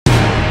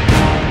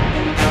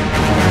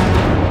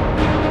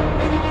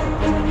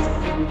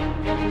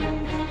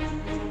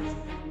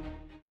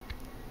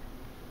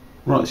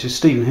Right, this is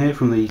Stephen here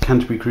from the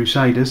Canterbury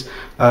Crusaders.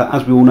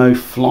 As we all know,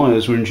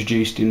 flyers were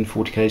introduced in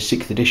 40k's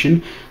 6th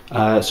edition, so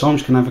I'm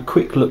just going to have a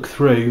quick look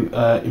through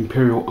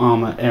Imperial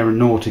Armour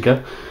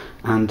Aeronautica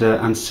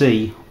and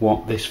see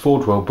what this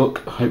Forgeworld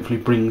book hopefully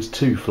brings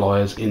to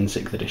flyers in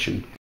 6th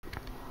edition.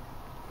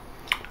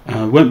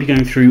 Won't be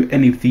going through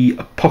any of the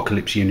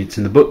Apocalypse units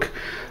in the book,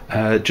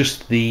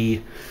 just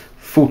the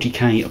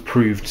 40k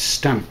approved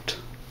stamped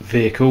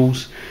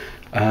vehicles.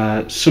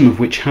 Some of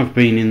which have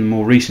been in the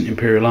more recent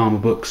Imperial Armour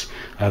books,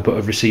 but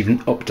have received an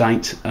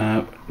update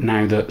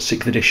now that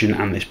 6th edition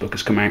and this book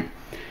has come out.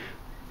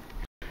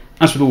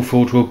 As with all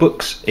Forgeworld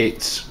books,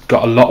 it's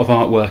got a lot of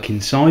artwork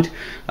inside.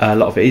 A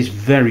lot of it is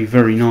very,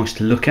 very nice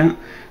to look at.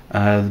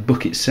 The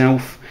book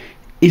itself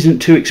isn't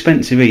too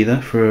expensive either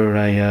for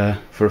a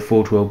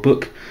Forgeworld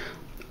book.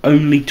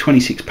 Only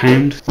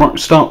 £26. Right, we'll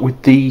start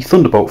with the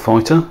Thunderbolt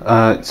fighter.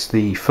 It's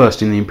the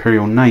first in the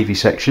Imperial Navy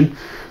section.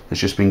 Has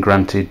just been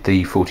granted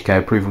the 40k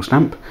approval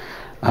stamp.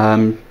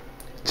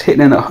 It's hitting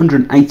in at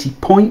 180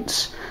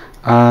 points.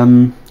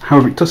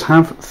 However, it does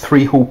have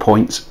 3 hull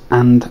points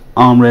and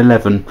armour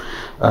 11,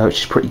 which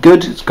is pretty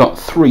good. It's got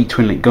 3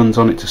 twin-link guns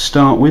on it to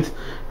start with,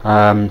 2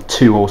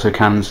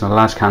 autocannons and a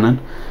las cannon.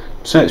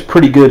 So it's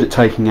pretty good at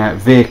taking out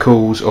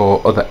vehicles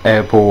or other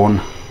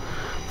airborne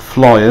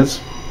flyers.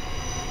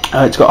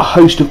 It's got a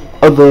host of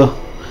other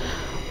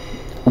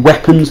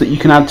weapons that you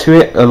can add to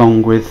it,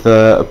 along with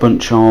a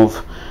bunch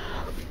of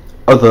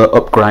other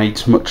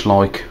upgrades, much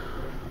like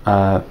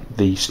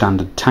the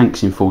standard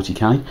tanks in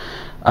 40k.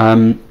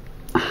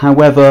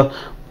 However,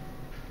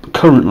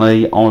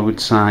 currently I would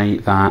say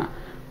that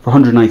for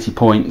 180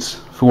 points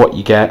for what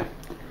you get,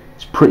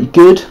 it's pretty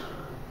good.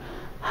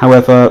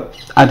 However,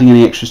 adding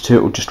any extras to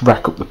it will just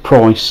rack up the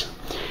price,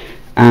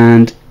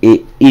 and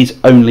it is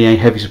only a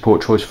heavy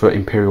support choice for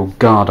Imperial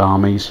Guard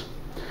armies.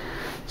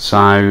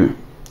 So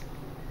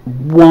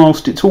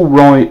whilst it's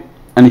alright,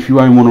 and if you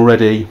own one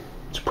already,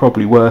 it's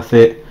probably worth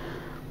it,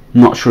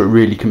 not sure it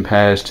really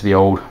compares to the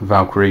old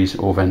Valkyries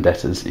or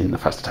Vendettas in the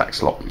fast attack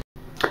slot.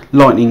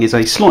 Lightning is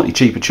a slightly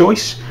cheaper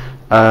choice.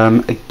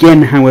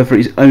 Again, however,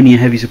 it is only a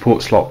heavy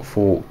support slot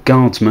for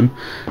Guardsmen.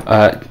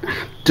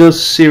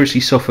 Does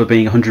seriously suffer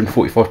being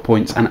 145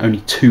 points and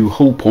only 2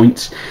 hull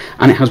points,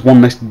 and it has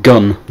 1 less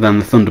gun than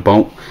the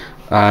Thunderbolt.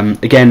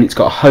 Again, it's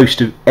got a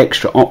host of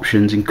extra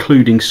options,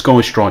 including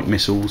Sky Strike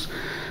missiles.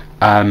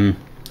 But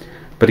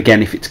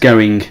again, if it's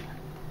going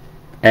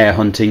air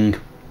hunting,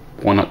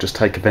 why not just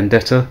take a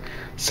Vendetta?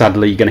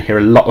 Sadly, you're going to hear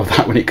a lot of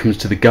that when it comes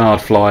to the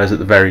Guard flyers, at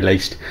the very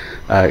least,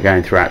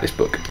 going throughout this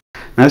book.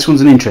 Now, this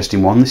one's an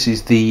interesting one. This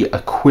is the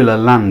Aquila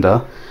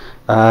Lander.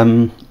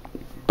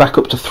 Back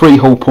up to 3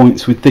 hull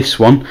points with this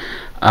one.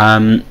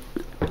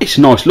 It's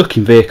a nice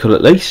looking vehicle,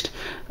 at least.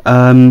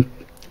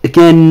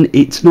 Again,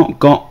 it's not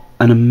got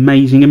an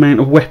amazing amount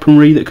of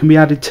weaponry that can be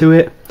added to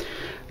it.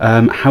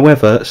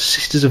 However,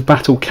 Sisters of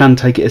Battle can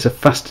take it as a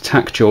fast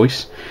attack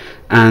choice,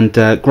 and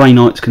Grey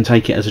Knights can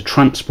take it as a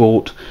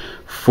transport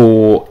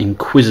for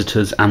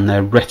Inquisitors and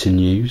their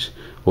retinues,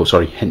 or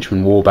sorry,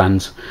 henchmen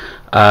warbands.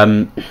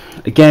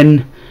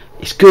 Again,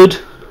 it's good,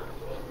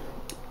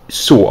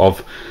 sort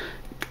of.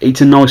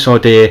 It's a nice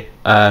idea.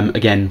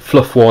 Again,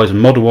 fluff wise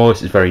and model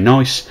wise, it's very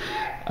nice.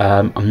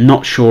 I'm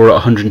not sure at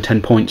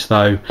 110 points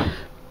though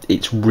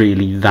it's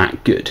really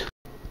that good.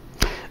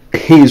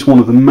 Here's one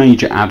of the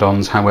major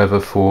add-ons, however,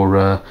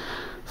 for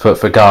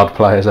Guard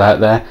players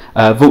out there.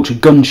 Vulture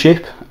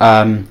Gunship,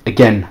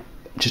 again,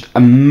 just a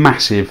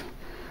massive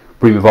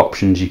room of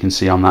options you can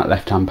see on that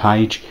left-hand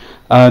page.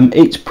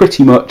 It's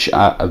pretty much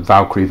a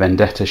Valkyrie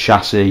Vendetta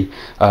chassis.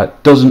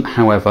 Doesn't,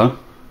 however,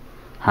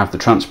 have the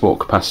transport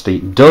capacity.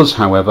 Does,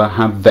 however,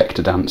 have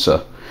Vector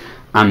Dancer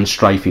and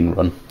Strafing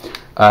Run.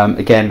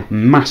 Again,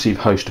 massive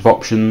host of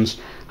options.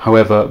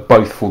 However,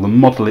 both for the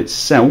model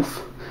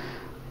itself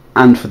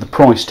and for the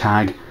price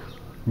tag,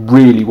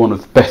 really one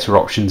of the better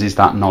options is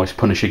that nice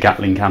Punisher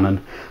Gatling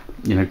cannon.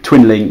 You know,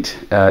 twin linked,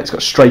 it's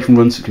got strafing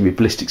runs, so it can be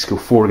ballistic skill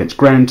 4 against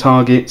ground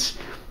targets,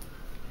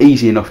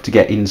 easy enough to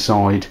get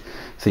inside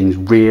things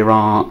rear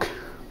arc,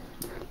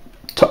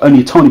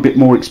 only a tiny bit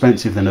more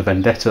expensive than a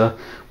Vendetta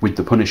with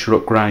the Punisher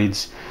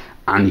upgrades,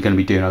 and you're going to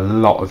be doing a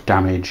lot of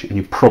damage, and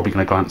you're probably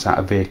going to glance out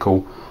a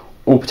vehicle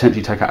or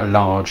potentially take out a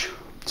large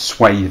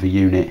swathe of a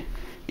unit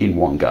in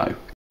one go.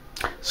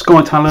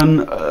 Sky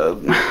Talon,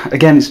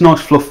 again, it's a nice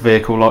fluff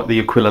vehicle like the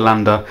Aquila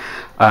Lander,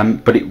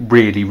 but it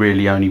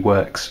really only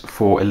works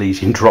for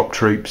Elysian drop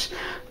troops,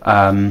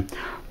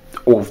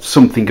 or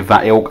something of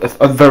that ilk,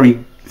 a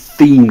very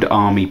themed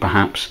army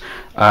perhaps.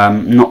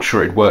 Not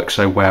sure it'd work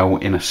so well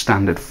in a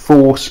standard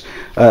force,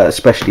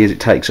 especially as it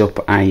takes up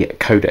a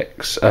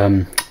codex,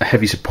 a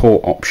heavy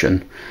support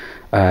option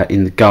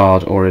in the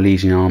Guard or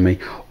Elysian army.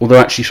 Although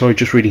actually, sorry,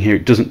 just reading here,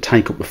 it doesn't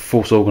take up the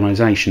force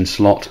organisation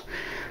slot.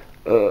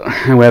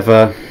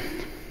 However,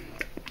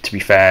 to be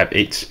fair,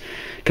 it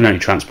can only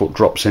transport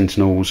drop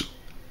sentinels,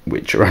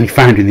 which are only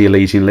found in the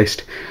Elysian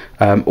list,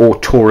 or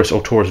Taurus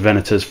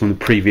Venators from the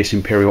previous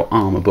Imperial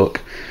Armour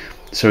book.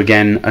 So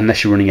again,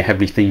 unless you're running a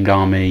heavily themed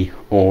army,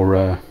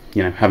 or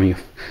you know, having a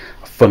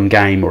fun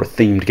game or a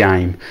themed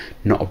game,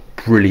 not a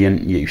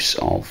brilliant use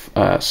of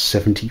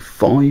 70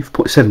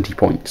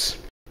 points.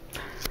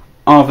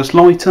 Arvus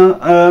Lighter,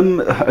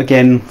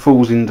 again,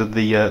 falls into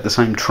the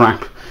same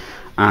trap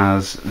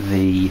as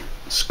the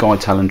Sky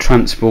Talon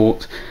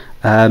Transport.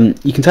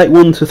 You can take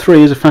 1 to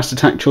 3 as a fast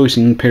attack choice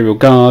in Imperial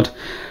Guard,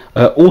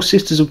 or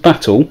Sisters of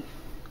Battle.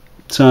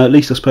 So at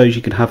least I suppose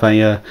you could have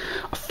a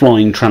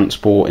flying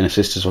transport in a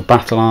Sisters of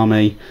Battle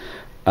army.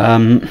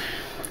 It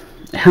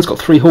has got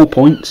 3 hull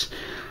points,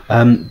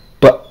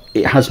 but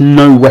it has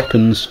no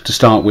weapons to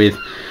start with,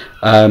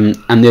 and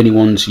the only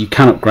ones you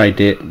can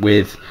upgrade it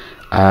with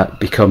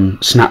become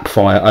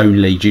snapfire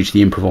only due to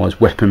the improvised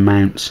weapon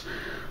mounts.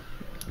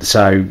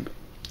 So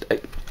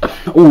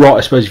alright,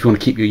 I suppose, if you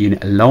want to keep your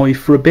unit alive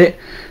for a bit,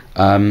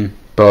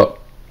 but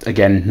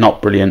again,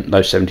 not brilliant.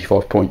 Those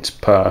 75 points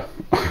per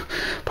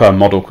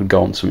model could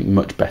go on something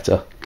much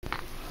better.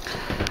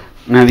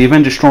 Now the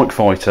Avenger Strike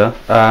Fighter,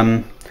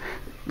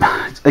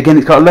 again,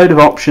 it's got a load of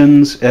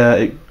options.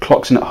 It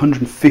clocks in at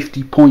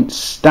 150 points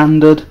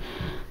standard.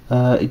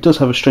 It does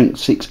have a strength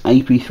 6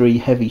 AP3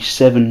 heavy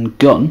 7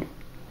 gun,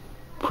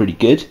 pretty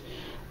good.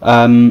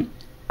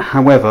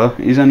 However,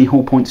 it is only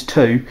hull points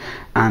 2,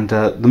 and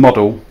the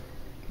model,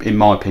 in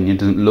my opinion,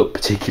 doesn't look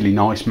particularly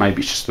nice.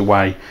 Maybe it's just the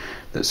way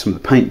that some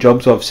of the paint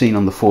jobs I've seen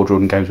on the Forgeworld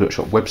and Games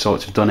Workshop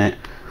websites have done it,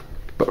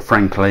 but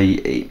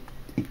frankly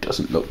it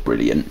doesn't look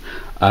brilliant.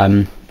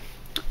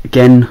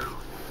 Again,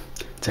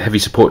 it's a heavy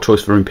support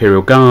choice for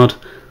Imperial Guard.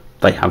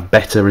 They have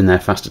better in their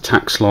fast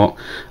attack slot.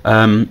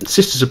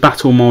 Sisters of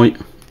Battle might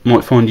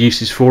find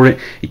uses for it.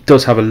 It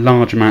does have a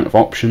large amount of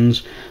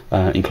options,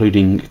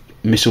 including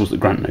missiles that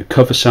grant no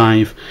cover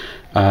save,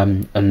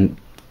 and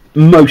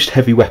most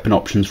heavy weapon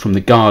options from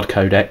the Guard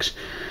Codex.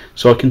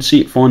 So I can see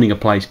it finding a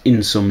place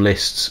in some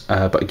lists,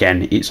 but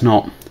again, it's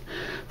not,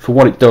 for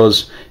what it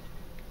does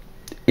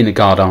in a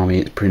Guard army,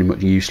 it's pretty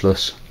much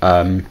useless.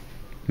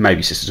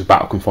 Maybe Sisters of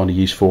Battle can find a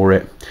use for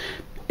it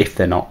if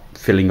they're not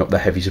filling up the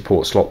heavy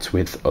support slots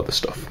with other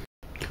stuff.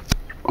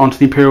 Onto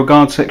the Imperial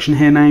Guard section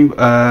here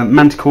now.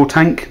 Manticore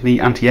tank, the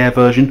anti-air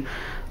version.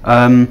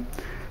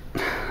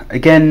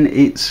 Again,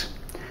 it's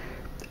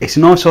a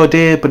nice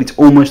idea, but it's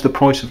almost the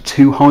price of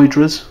 2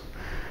 Hydras.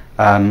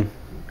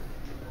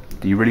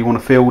 Do you really want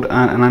to field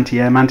an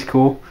anti-air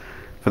Manticore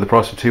for the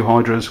price of 2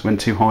 Hydras, when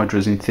 2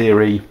 Hydras in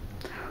theory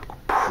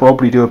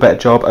probably do a better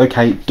job?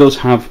 Okay, it does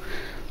have,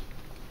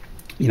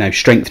 you know,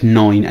 strength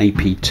 9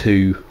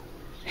 AP2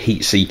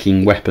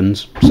 heat-seeking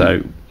weapons,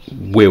 so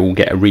will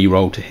get a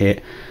reroll to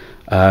hit,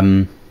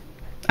 and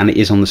it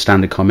is on the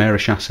standard Chimera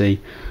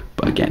chassis,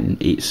 but again,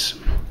 it's,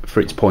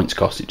 for its points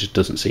cost, it just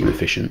doesn't seem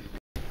efficient.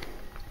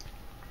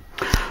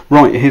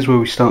 Right, here's where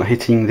we start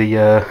hitting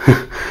the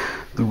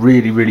the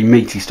really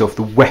meaty stuff,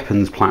 the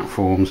weapons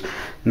platforms.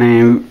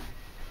 Now,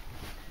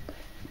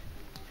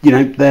 you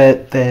know,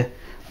 the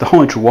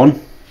Hydra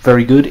one,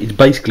 very good. It's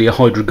basically a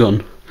Hydra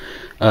gun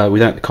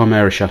without the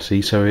Chimera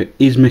chassis, so it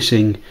is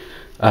missing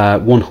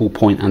 1 hull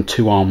point and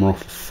 2 armour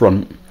off the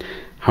front.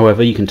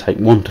 However, you can take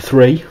 1 to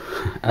 3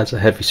 as a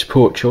heavy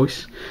support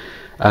choice.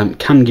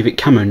 Can give it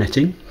camo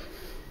netting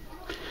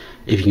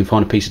if you can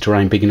find a piece of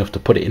terrain big enough to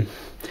put it in.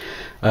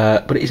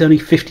 But it is only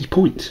 50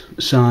 points,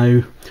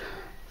 so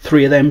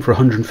 3 of them for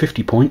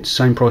 150 points,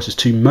 same price as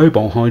 2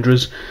 mobile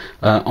Hydras.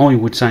 I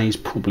would say is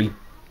probably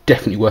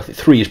definitely worth it.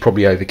 3 is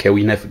probably overkill.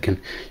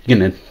 You're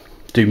going to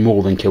do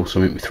more than kill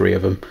something with 3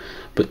 of them,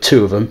 but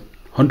 2 of them,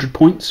 100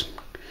 points.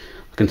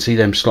 I can see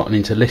them slotting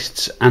into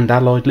lists and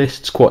allied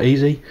lists quite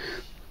easy.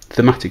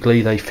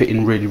 Thematically, they fit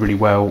in really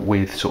well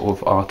with sort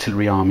of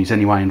artillery armies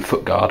anyway, and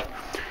foot guard.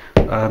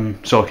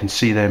 So I can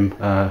see them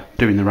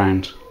doing the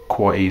rounds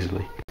quite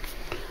easily.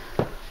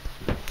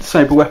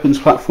 Sabre weapons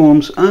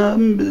platforms,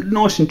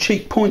 nice and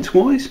cheap points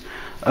wise.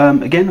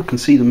 Again, I can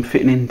see them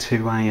fitting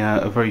into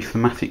a very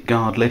thematic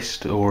guard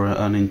list or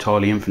an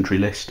entirely infantry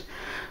list.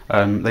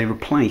 They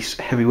replace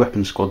heavy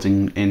weapon squads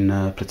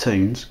in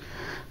platoons.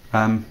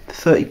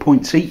 30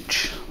 points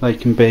each. They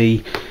can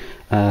be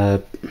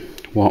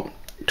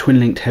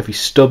twin-linked heavy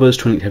stubbers,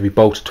 twin-linked heavy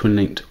bolter,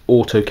 twin-linked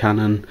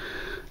autocannon,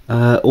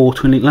 or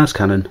twin-linked las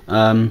cannon.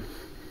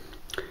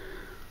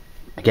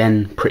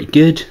 Again, pretty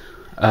good.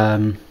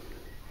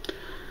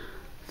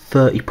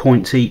 30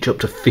 points each, up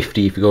to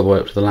 50 if you go all the way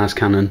up to the las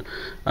cannon.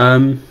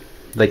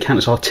 They count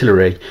as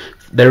artillery.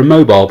 They're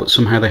immobile, but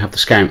somehow they have the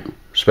scout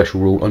special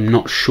rule. I'm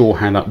not sure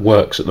how that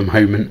works at the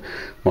moment.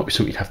 Might be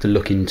something you'd have to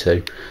look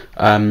into.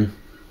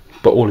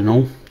 But all in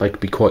all, they could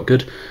be quite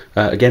good.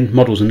 Again,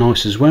 models are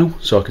nice as well,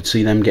 so I could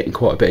see them getting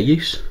quite a bit of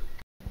use.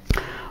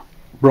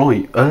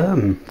 Right,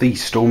 the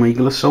Storm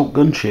Eagle Assault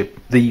Gunship,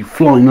 the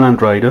Flying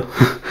Land Raider,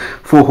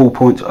 4 hull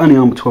points, only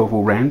armour 12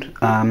 all round.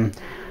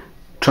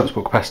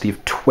 Transport capacity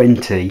of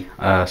 20, so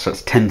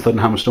that's 10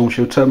 Thunderhammer Storm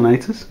Shield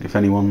Terminators, if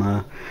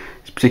anyone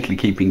is particularly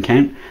keeping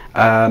count.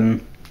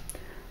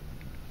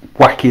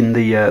 Whacking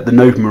the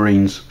Nova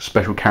Marines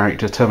special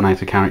character,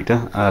 Terminator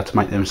character, to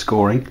make them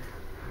scoring.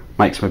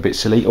 Makes them a bit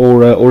silly,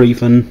 or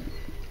even,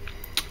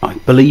 I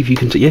believe you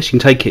can, yes, you can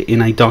take it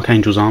in a Dark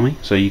Angels army,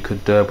 so you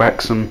could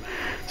whack some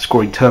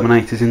scoring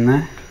Terminators in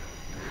there.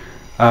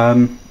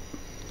 For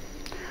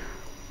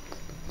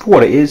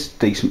what it is,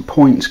 decent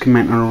points, can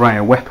mount an array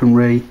of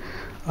weaponry.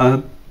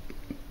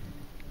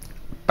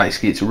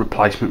 Basically it's a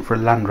replacement for a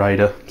Land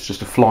Raider. It's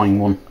just a flying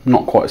one,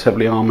 not quite as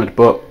heavily armoured,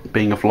 but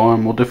being a flyer,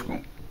 more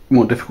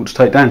difficult to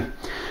take down.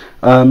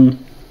 A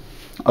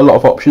lot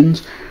of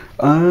options.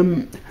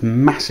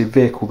 Massive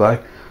vehicle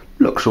though,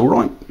 looks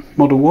alright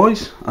model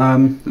wise.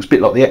 Looks a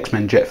bit like the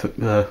X-Men jet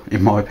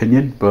in my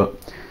opinion, but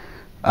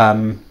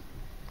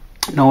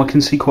no, I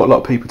can see quite a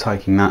lot of people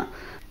taking that.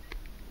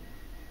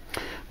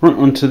 Right,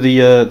 onto the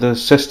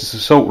Cestus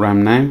Assault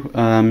Ram now.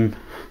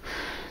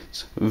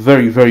 It's a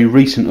very, very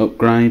recent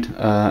upgrade,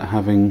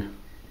 having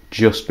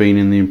just been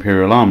in the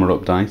Imperial Armour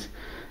update.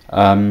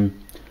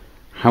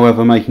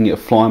 However, making it a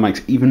flyer makes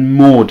it even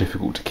more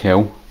difficult to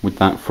kill with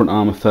that front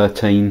armour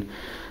 13.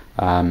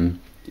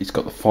 It's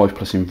got the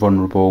 5+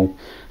 invulnerable.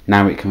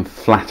 Now it can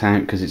flat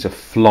out because it's a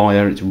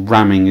flyer. Its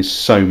ramming is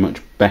so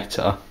much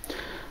better.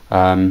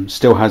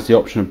 Still has the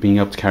option of being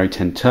able to carry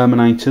 10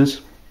 Terminators.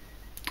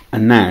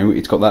 And now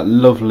it's got that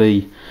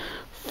lovely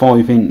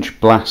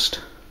 5-inch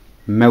blast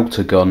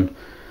melter gun,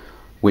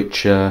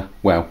 which,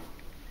 well,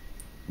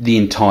 the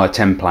entire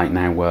template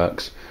now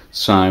works.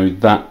 So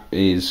that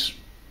is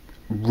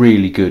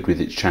really good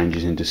with its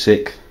changes into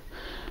 6th.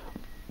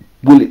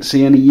 Will it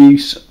see any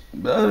use?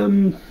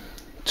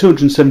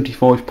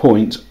 275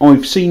 points.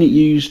 I've seen it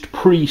used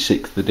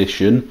pre-6th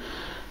edition.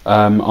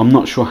 I'm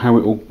not sure how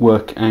it will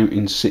work out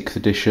in 6th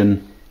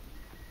edition,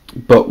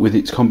 but with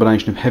its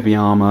combination of heavy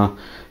armour,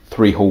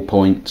 3 hull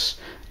points,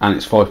 and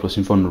its 5+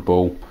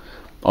 invulnerable,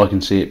 I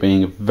can see it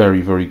being a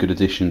very, very good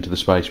addition to the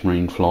Space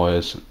Marine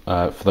flyers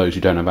for those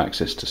who don't have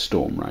access to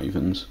Storm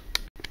Ravens.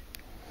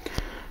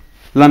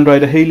 Land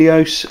Raider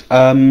Helios.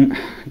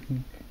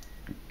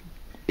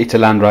 It's a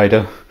Land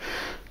Raider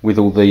with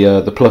all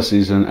the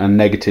pluses and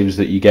negatives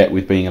that you get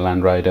with being a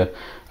Land Raider,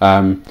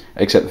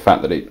 except the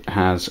fact that it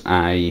has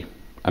a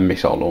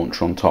missile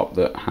launcher on top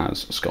that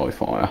has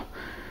Skyfire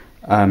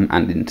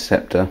and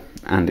Interceptor,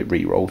 and it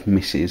re-rolls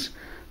misses.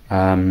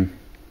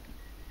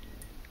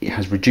 It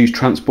has reduced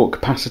transport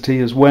capacity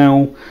as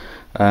well,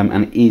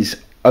 and it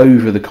is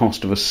over the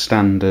cost of a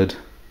standard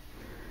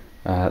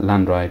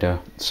Land Raider,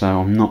 so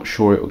I'm not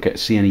sure it will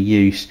see any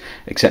use,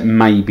 except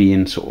maybe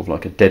in sort of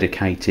like a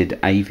dedicated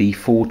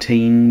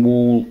AV-14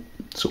 wall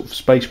sort of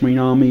Space Marine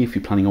army if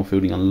you're planning on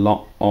fielding a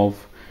lot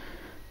of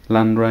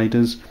Land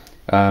Raiders.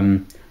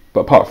 But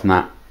apart from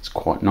that, it's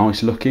quite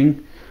nice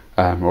looking,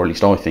 or at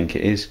least I think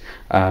it is.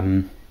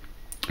 I'm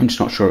just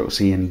not sure it will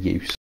see any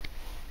use.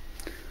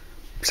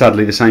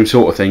 Sadly, the same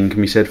sort of thing can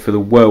be said for the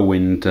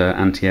Whirlwind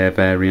anti-air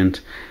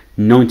variant.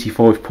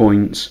 95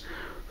 points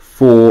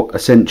for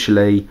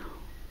essentially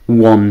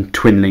 1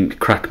 twin-link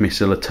crack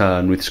missile a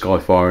turn with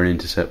Skyfire and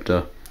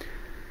Interceptor.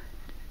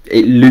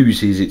 It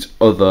loses its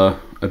other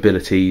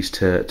abilities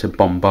to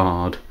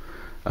bombard,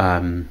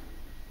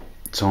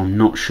 so I'm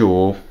not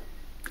sure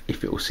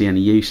if it will see any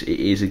use. It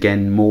is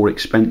again more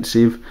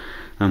expensive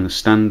than the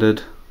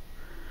standard,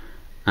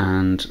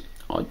 and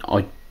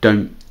I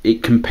don't.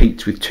 It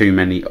competes with too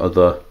many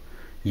other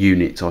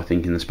units, I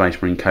think, in the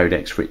Space Marine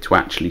Codex for it to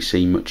actually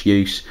see much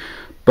use.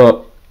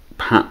 But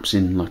perhaps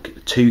in like a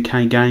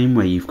 2K game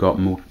where you've got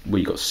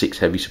 6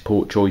 heavy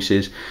support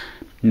choices,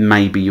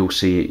 maybe you'll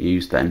see it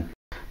used then.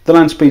 The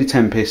Land Speeder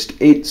Tempest.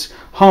 It's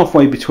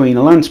halfway between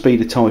a Land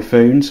Speeder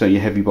Typhoon, so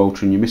your heavy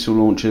bolter and your missile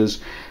launchers,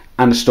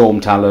 and a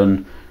Storm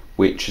Talon,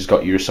 which has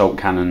got your assault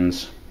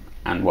cannons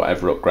and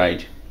whatever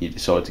upgrade you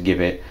decide to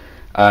give it.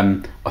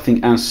 I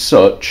think as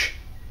such,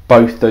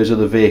 both those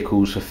other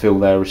vehicles fulfill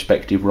their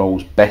respective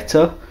roles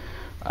better.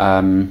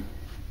 You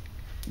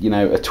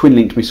know, a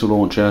twin-linked missile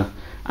launcher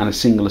and a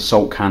single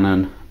assault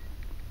cannon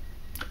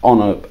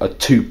on a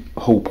 2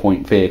 hull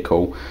point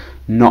vehicle,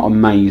 not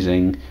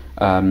amazing,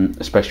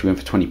 especially when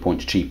for 20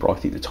 points cheaper. I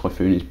think the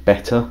Typhoon is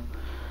better.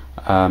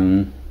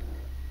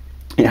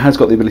 It has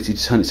got the ability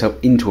to turn itself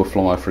into a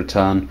flyer for a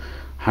turn,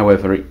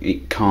 however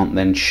it can't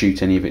then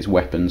shoot any of its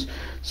weapons.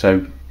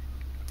 So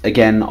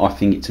again, I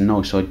think it's a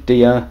nice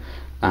idea,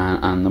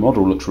 and the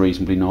model looks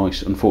reasonably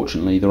nice.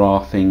 Unfortunately, there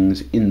are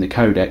things in the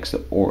Codex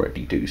that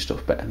already do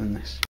stuff better than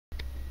this.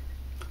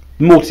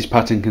 Mortis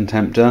Pattern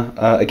Contemptor,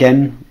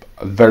 again,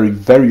 a very,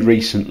 very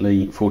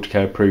recently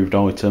 40k approved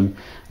item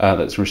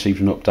that's received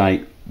an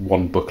update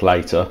 1 book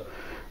later.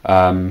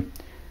 Again,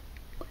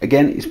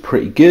 it's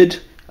pretty good.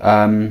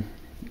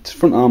 It's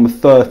front armour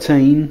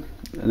 13,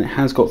 and it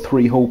has got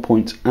 3 hull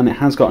points, and it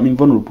has got an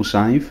invulnerable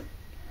save,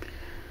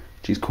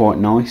 which is quite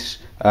nice.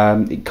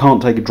 It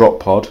can't take a drop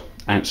pod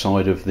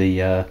outside of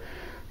the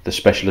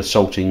special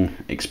assaulting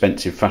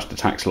expensive fast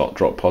attack slot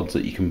drop pods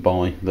that you can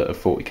buy that are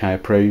 40k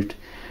approved.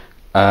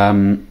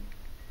 And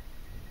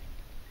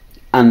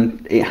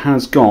it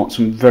has got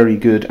some very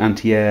good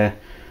anti-air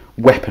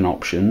weapon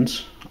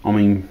options. I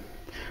mean,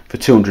 for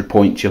 200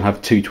 points you'll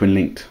have 2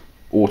 twin-linked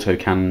auto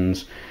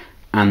cannons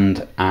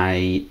and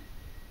a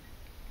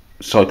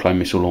cyclone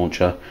missile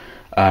launcher,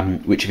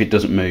 which if it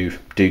doesn't move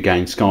do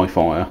gain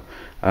Skyfire,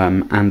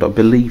 and I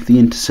believe the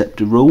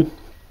Interceptor rule.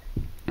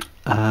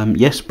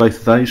 Yes, both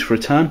of those for a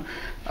turn.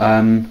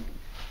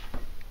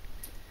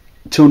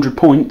 200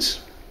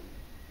 points.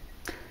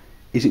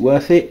 Is it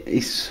worth it?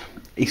 It's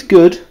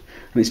good,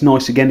 and it's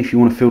nice again if you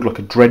want to field like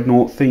a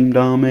dreadnought themed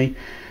army.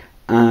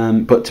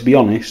 But to be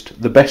honest,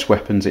 the best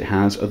weapons it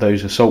has are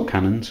those assault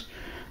cannons,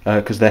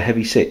 because they're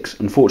heavy 6.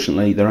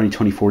 Unfortunately, they're only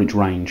 24-inch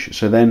range,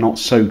 so they're not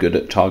so good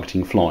at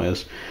targeting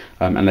flyers,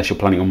 unless you're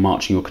planning on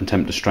marching your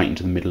Contemptor straight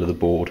into the middle of the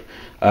board.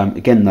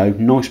 Again though,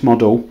 nice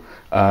model,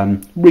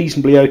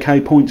 reasonably okay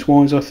points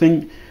wise I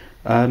think,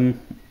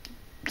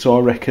 so I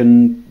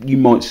reckon you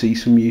might see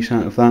some use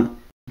out of that.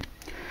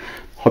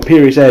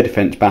 Hyperia's Air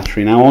Defence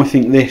Battery. Now I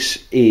think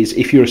this is,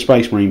 if you're a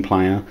Space Marine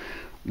player,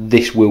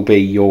 this will be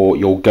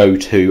your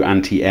go-to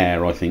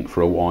anti-air I think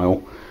for a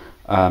while.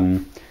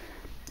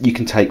 You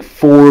can take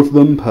 4 of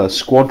them per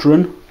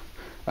squadron.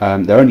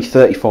 They're only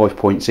 35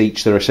 points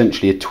each. They're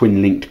essentially a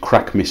twin-linked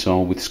crack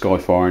missile with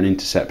Skyfire and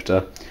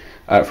Interceptor.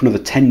 For another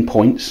 10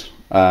 points,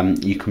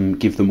 you can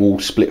give them all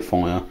split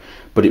fire,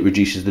 but it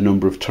reduces the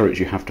number of turrets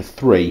you have to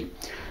 3.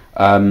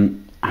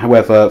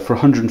 However, for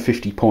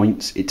 150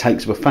 points, it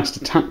takes up a fast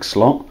attack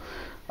slot.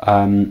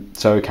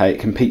 So okay, it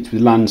competes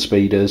with land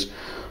speeders,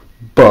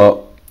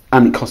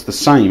 and it costs the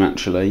same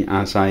actually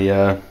as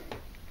a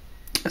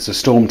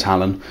Storm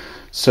Talon.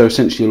 So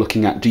essentially you're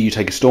looking at, do you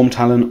take a Storm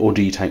Talon or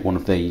do you take one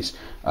of these?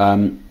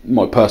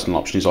 My personal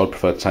option is I'd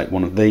prefer to take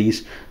one of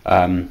these.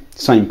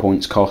 Same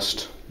points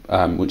cost,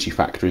 once you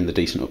factor in the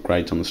decent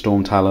upgrades on the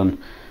Storm Talon.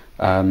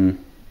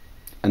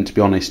 And to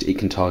be honest, it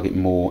can target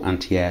more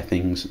anti-air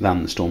things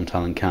than the Storm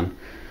Talon can,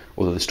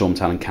 although the Storm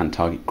Talon can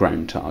target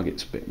ground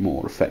targets a bit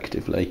more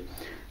effectively.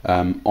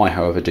 I,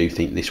 however, do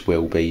think this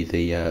will be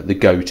the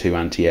go-to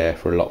anti-air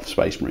for a lot of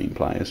Space Marine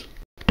players.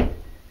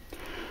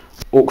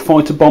 Orc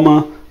Fighter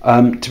Bomber.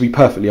 To be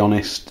perfectly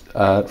honest,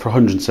 for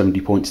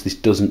 170 points, this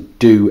doesn't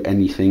do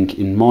anything,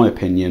 in my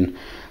opinion,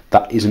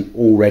 that isn't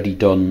already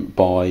done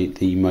by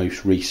the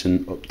most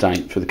recent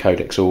update for the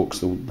Codex Orcs,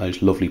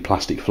 those lovely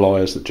plastic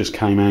flyers that just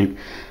came out.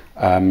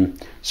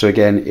 So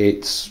again,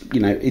 it's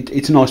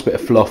it's a nice bit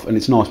of fluff and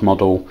it's a nice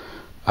model.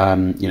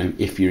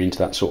 If you're into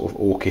that sort of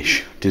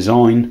orcish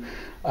design,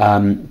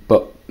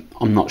 but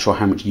I'm not sure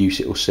how much use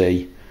it will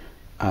see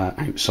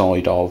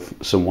outside of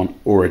someone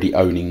already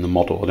owning the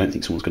model. I don't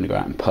think someone's going to go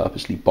out and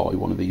purposely buy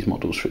one of these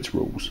models for its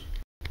rules.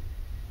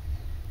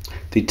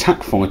 The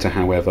Attack Fighter,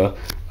 however,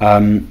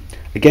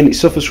 again it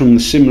suffers from the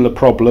similar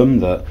problem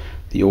that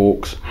the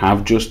Orcs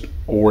have just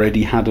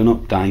already had an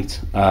update.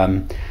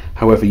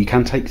 However, you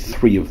can take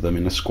 3 of them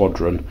in a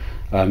squadron,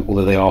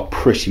 although they are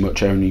pretty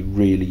much only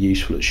really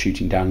useful at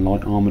shooting down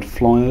light armoured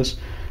flyers.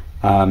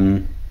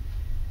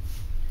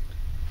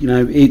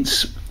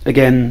 It's,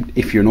 again,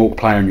 if you're an Orc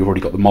player and you've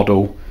already got the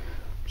model,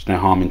 there's no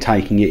harm in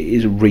taking it. It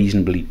is a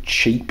reasonably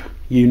cheap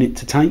unit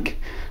to take.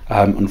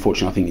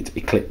 Unfortunately, I think it's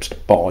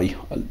eclipsed by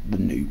the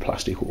new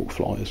plastic Orc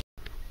flyers.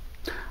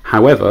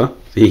 However,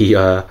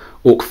 the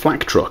Orc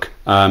Flak Truck,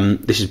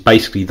 this is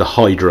basically the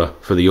Hydra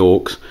for the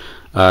Orcs.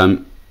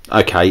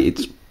 Okay,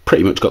 it's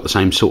pretty much got the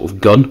same sort of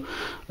gun.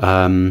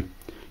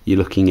 You're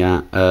looking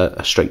at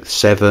a Strength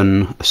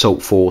 7,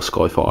 Assault 4,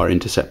 Skyfire,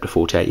 Interceptor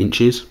 48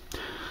 inches.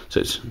 So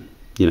it's,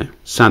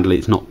 sadly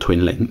it's not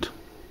twin linked,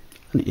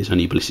 and it is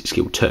only Ballistic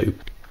Skill 2.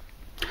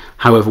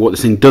 However, what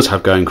this thing does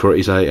have going for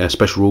it is a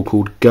special rule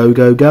called Go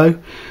Go Go.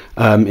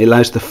 It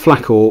allows the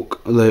flak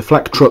truck,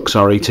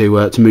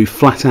 to move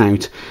flat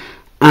out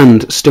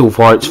and still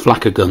fire its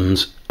flacker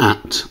guns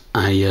at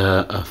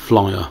a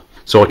flyer.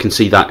 So I can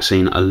see that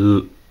seeing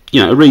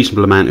a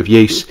reasonable amount of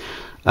use,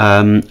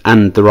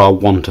 and there are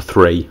 1 to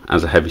 3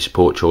 as a heavy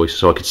support choice,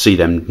 so I could see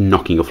them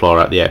knocking a flyer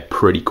out of the air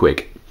pretty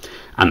quick,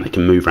 and they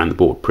can move around the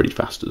board pretty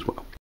fast as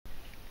well.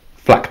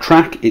 Flak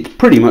Track, it's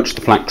pretty much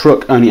the flak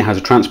truck, only it has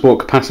a transport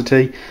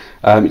capacity.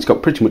 It's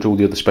got pretty much all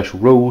the other special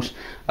rules,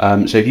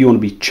 so if you want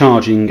to be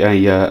charging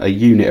a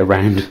unit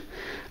around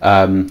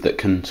that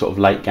can sort of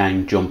late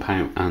game jump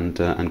out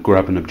and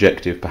grab an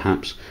objective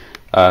perhaps,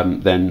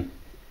 then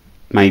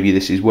maybe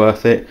this is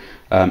worth it.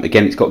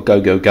 Again, it's got Go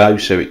Go Go,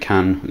 so it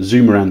can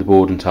zoom around the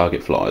board and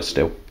target flyers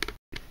still.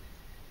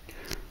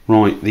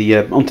 Right,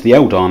 onto the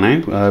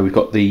Eldar now. We've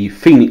got the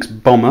Phoenix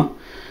Bomber,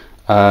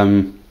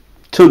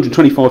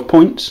 225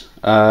 points.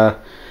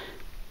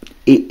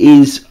 It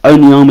is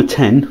only armour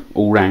 10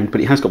 all round, but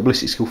it has got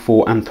Ballistic Skill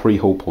 4 and 3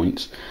 hull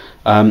points.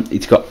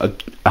 It's got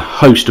a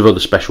host of other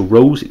special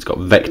rules. It's got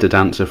Vector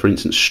Dancer, for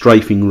instance,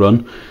 Strafing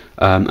Run,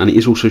 and it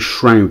is also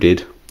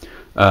Shrouded.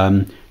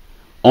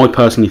 I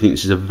personally think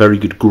this is a very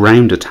good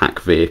ground attack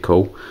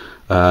vehicle,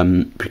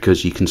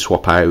 because you can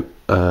swap out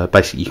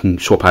basically you can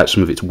swap out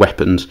some of its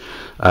weapons,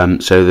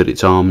 so that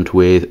it's armed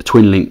with a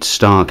twin-linked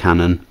star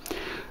cannon,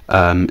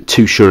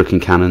 2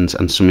 shuriken cannons,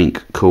 and something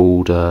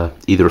called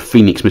either a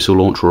Phoenix missile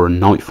launcher or a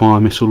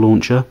Nightfire missile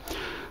launcher.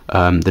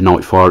 The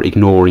Nightfire,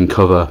 ignoring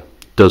cover,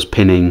 does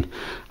pinning,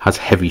 has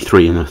heavy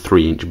 3 and a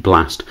 3-inch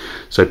blast.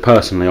 So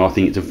personally I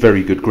think it's a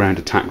very good ground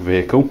attack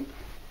vehicle,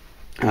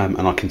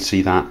 and I can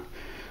see that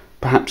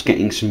perhaps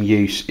getting some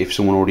use if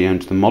someone already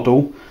owns the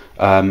model.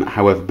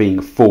 However, being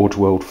a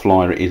Forgeworld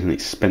flyer, it is an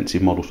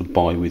expensive model to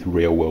buy with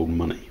real world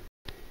money.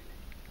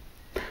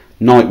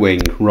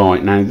 Nightwing,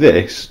 right, now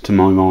this, to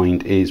my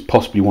mind, is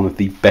possibly one of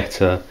the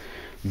better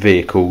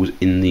vehicles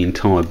in the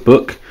entire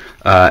book.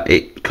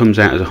 It comes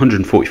out as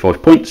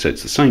 145 points, so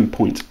it's the same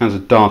points as a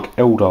Dark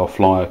Eldar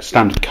flyer,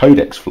 standard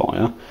Codex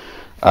flyer.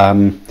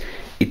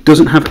 It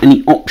doesn't have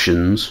any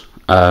options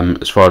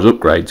as far as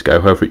upgrades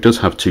go, however it does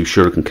have 2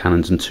 shuriken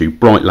cannons and 2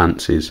 bright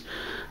lances.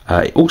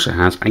 It also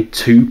has a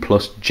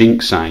 2+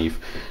 Jinx save,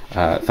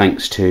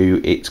 thanks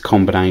to its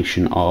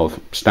combination of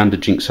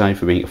standard Jinx save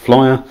for being a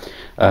flyer,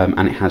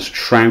 and it has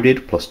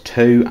Shrouded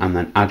 +2 and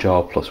then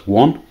Agile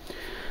 +1.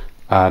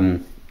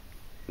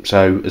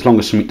 So as long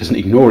as something doesn't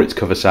ignore its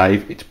cover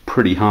save, it's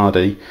pretty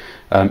hardy,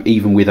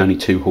 even with only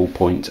 2 hull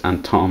points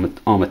and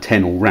armour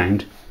 10 all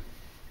round.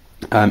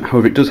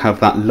 However, it does have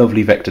that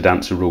lovely Vector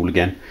Dancer rule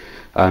again,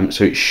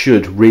 so it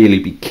should really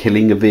be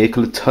killing a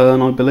vehicle a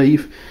turn, I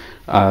believe,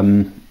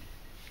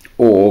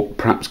 or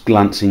perhaps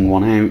glancing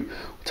one out,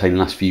 or taking the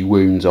last few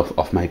wounds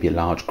off maybe a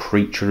large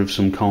creature of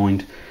some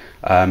kind.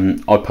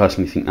 I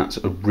personally think that's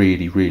a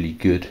really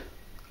good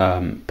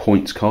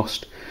points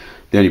cost.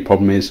 The only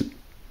problem is,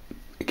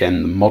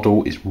 again, the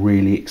model is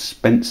really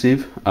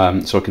expensive,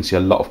 so I can see a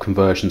lot of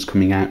conversions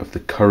coming out of the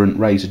current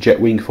Razor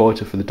Jetwing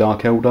fighter for the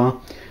Dark Eldar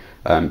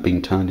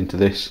being turned into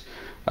this,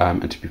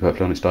 and to be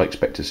perfectly honest, I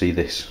expect to see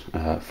this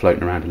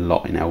floating around a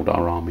lot in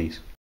Eldar armies.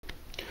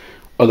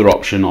 Other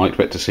option I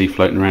expect to see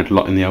floating around a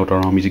lot in the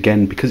Eldar armies,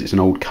 again because it's an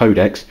old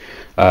codex,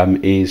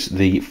 is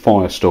the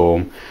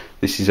Firestorm.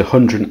 This is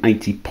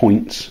 180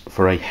 points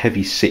for a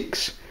heavy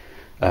 6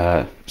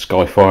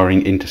 sky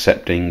firing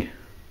intercepting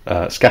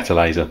scatter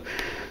laser.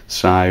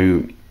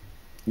 So,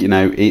 you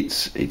know,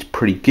 it's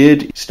pretty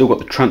good. It's still got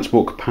the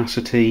transport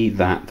capacity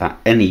that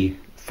any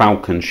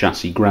Falcon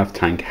chassis grav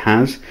tank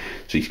has,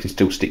 so you can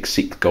still stick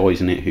 6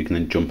 guys in it who can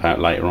then jump out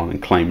later on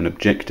and claim an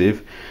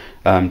objective.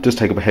 Does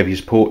take up a heavy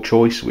support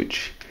choice,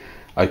 which,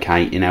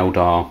 okay, in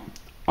Eldar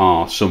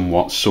are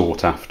somewhat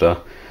sought after.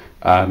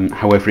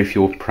 However, if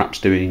you're perhaps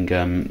doing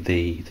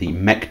the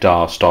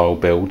Mekdar style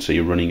build, so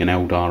you're running an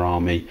Eldar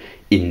army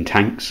in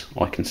tanks,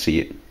 I can see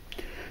it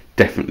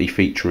definitely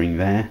featuring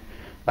there.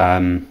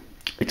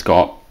 It's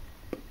got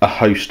a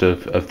host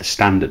of the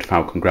standard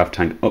Falcon grav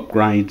tank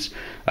upgrades.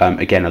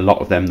 Again, a lot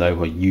of them though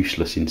are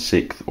useless in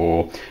 6th,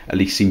 or at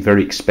least seem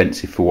very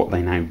expensive for what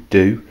they now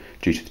do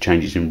due to the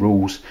changes in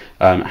rules.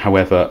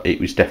 However, it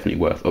was definitely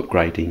worth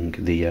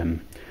upgrading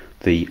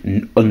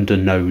the under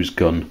nose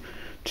gun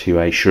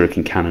to a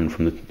shuriken cannon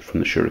from the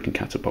shuriken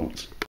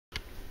catapults.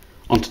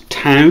 Onto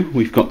Tau,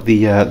 we've got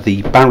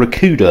the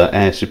Barracuda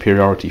air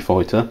superiority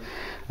fighter.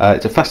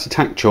 It's a fast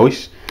attack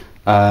choice,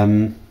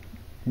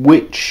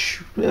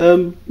 which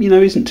you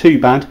know, isn't too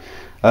bad.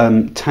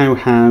 Tau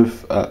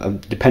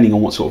have, depending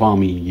on what sort of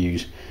army you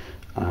use,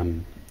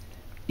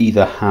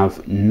 either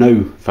have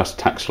no fast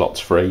attack slots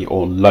free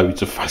or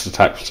loads of fast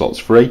attack slots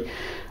free.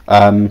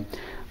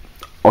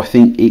 I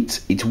think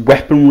its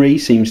weaponry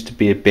seems to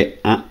be a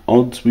bit at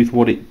odds with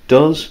what it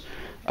does.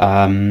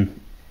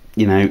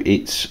 You know,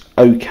 it's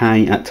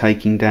okay at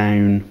taking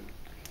down,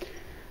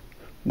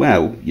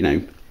 well, you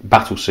know,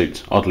 battle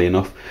suits, oddly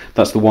enough.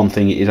 That's the one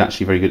thing it is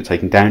actually very good at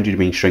taking down, due to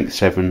being strength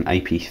 7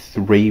 AP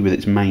 3 with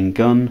its main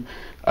gun.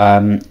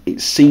 It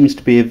seems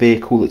to be a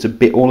vehicle that's a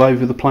bit all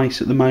over the place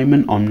at the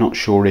moment. I'm not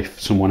sure if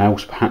someone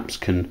else perhaps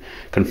can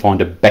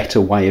find a better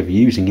way of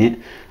using it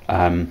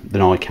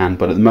than I can,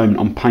 but at the moment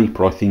on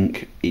paper I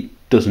think it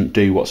doesn't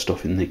do what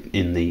stuff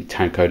in the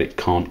Tau Codex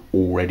can't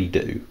already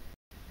do.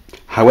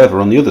 However,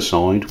 on the other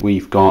side,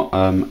 we've got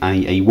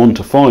a 1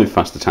 to 5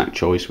 fast attack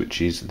choice,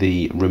 which is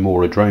the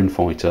Remora drone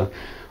fighter,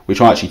 which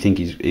I actually think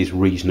is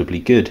reasonably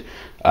good.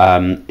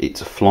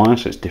 It's a flyer,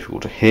 so it's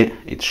difficult to hit.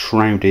 It's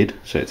shrouded,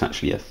 so it's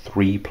actually a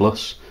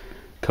 3+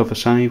 cover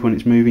save when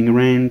it's moving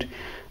around.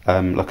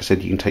 Like I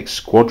said, you can take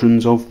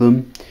squadrons of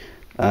them.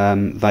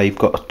 They've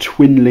got a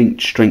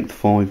twin-linked strength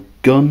 5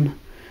 gun.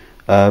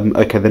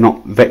 Okay, they're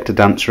not vector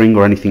dancering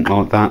or anything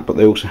like that, but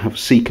they also have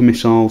seeker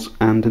missiles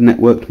and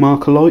networked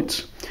marker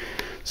lights,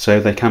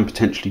 so they can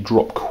potentially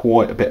drop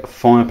quite a bit of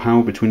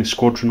firepower between a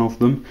squadron of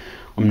them.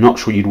 I'm not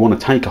sure you'd want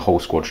to take a whole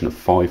squadron of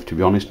 5, to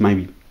be honest.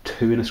 Maybe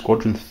 2 in a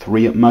squadron,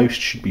 3 at most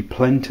should be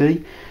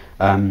plenty.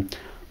 But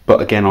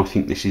again, I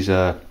think this is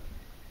a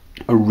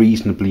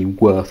reasonably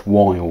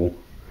worthwhile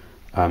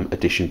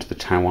addition to the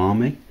Tau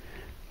army.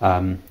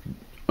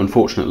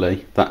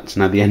 Unfortunately, that's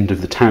now the end of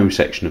the Tau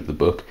section of the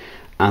book,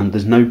 and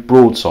there's no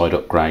broadside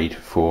upgrade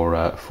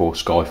for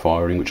sky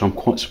firing, which I'm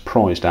quite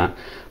surprised at,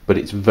 but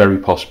it's very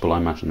possible, I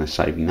imagine they're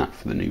saving that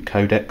for the new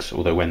codex,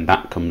 although when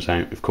that comes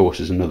out, of course,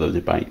 is another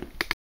debate.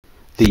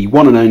 The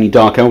one and only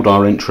Dark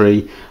Eldar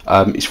entry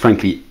is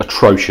frankly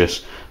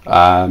atrocious.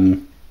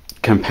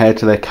 Compared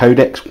to their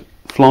codex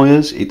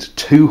flyers, it's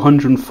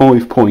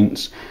 205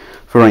 points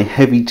for a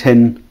heavy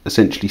 10,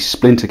 essentially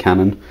splinter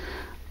cannon,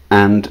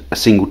 and a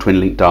single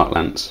twin-link Dark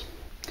Lance.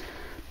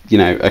 You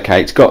know,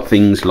 okay, it's got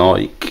things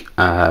like,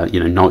 you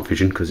know, night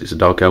vision, because it's a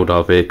Dark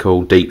Eldar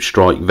vehicle, deep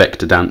strike,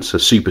 vector dancer,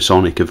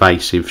 supersonic,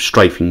 evasive,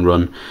 strafing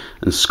run,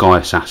 and sky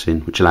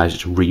assassin, which allows it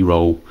to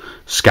re-roll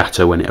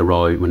scatter when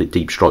it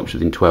deep strikes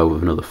within 12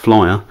 of another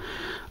flyer.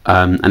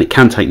 and it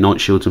can take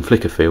night shields and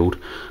flicker field,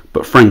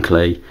 but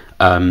frankly,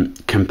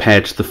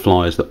 compared to the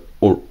flyers that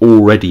are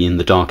already in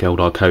the Dark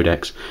Eldar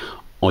Codex,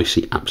 I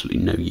see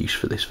absolutely no use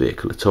for this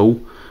vehicle at all.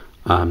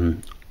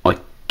 I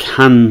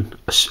can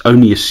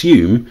only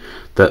assume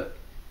that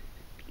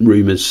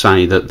rumours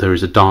say that there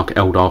is a Dark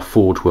Eldar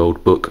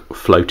Forgeworld book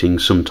floating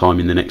sometime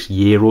in the next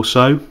year or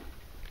so.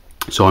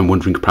 So I'm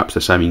wondering if perhaps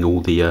they're saving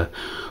all the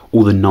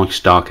nice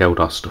Dark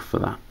Eldar stuff for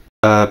that.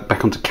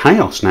 Back onto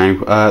Chaos now.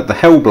 The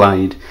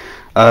Hellblade,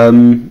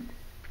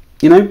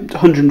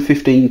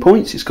 115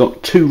 points. It's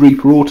got 2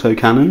 Reaper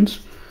autocannons,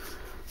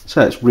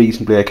 so it's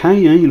reasonably okay.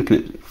 You're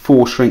looking at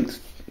 4 strength,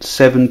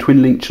 7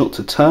 twin link shots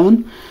a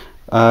turn.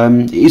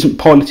 It isn't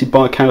piloted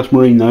by a Chaos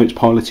Marine though. It's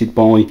piloted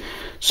by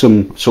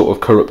some sort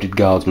of corrupted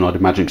guardsman, I'd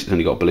imagine, because it's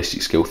only got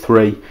ballistic skill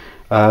 3.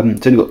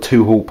 It's only got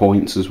 2 hull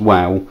points as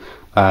well.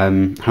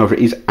 However, it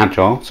is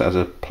agile, so it has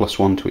a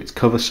 +1 to its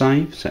cover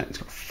save, so it's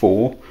got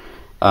 4.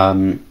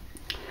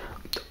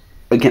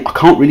 Again, I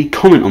can't really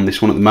comment on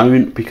this one at the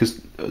moment because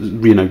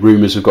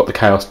rumours have got the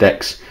Chaos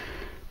decks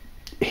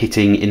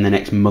hitting in the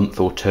next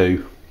month or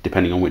 2,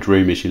 depending on which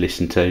rumours you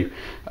listen to.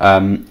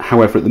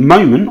 However, at the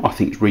moment, I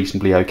think it's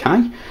reasonably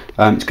okay.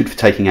 It's good for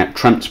taking out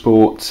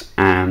transports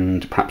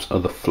and perhaps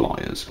other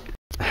flyers.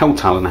 Hell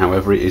Talon,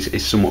 however,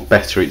 is somewhat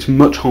better. It's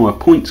much higher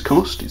points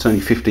cost. It's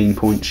only 15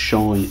 points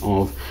shy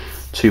of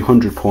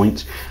 200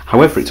 points.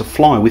 However, it's a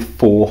flyer with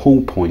 4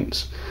 hull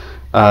points.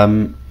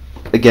 Again,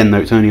 though,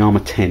 it's only armour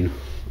 10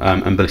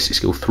 and ballistic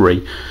skill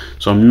 3,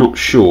 so I'm not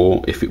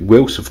sure if it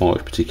will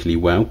survive particularly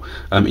well.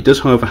 It does,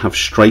 however, have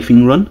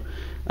strafing run.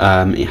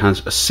 It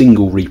has a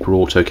single Reaper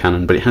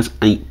autocannon, but it has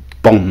 8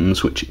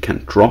 bombs which it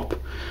can drop,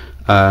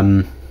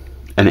 and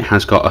it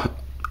has got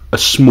a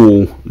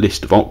small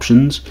list of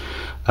options.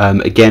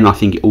 Again, I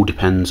think it all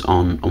depends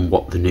on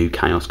what the new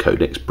Chaos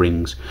Codex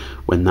brings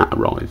when that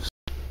arrives.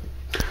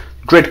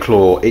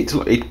 Dreadclaw,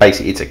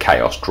 it's a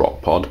Chaos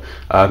drop pod.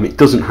 It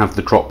doesn't have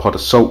the drop pod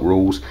assault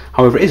rules,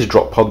 however it is a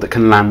drop pod that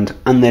can land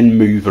and then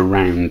move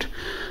around.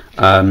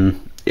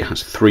 It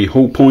has 3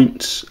 hull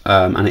points,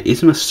 and it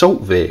is an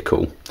assault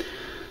vehicle.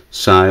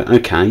 So,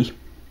 okay,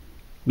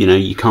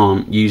 you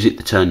can't use it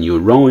the turn you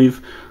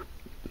arrive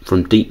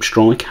from Deep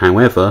Strike.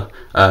 However,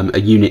 a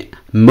unit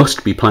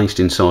must be placed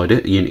inside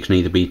it. The unit can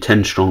either be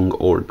 10 strong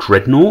or a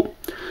Dreadnought.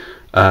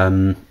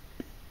 I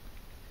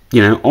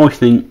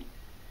think,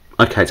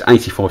 okay, it's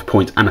 85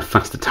 points and a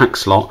fast attack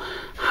slot.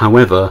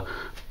 However,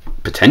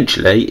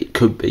 potentially it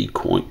could be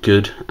quite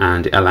good,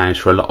 and it allows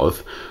for a lot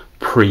of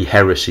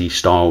pre-heresy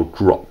style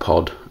drop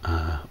pod,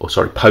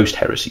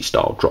 post-heresy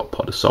style drop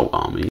pod assault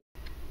armies.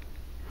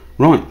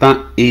 Right,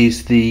 that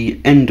is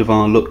the end of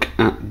our look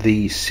at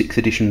the 6th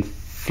edition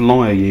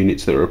flyer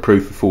units that are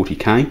approved for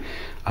 40k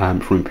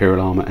from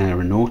Imperial Armour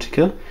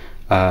Aeronautica.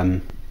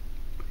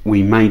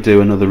 We may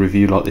do another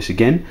review like this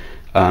again,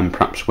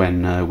 perhaps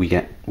when we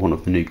get one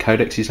of the new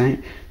codexes out.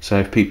 So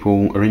if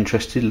people are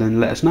interested, then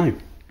let us know.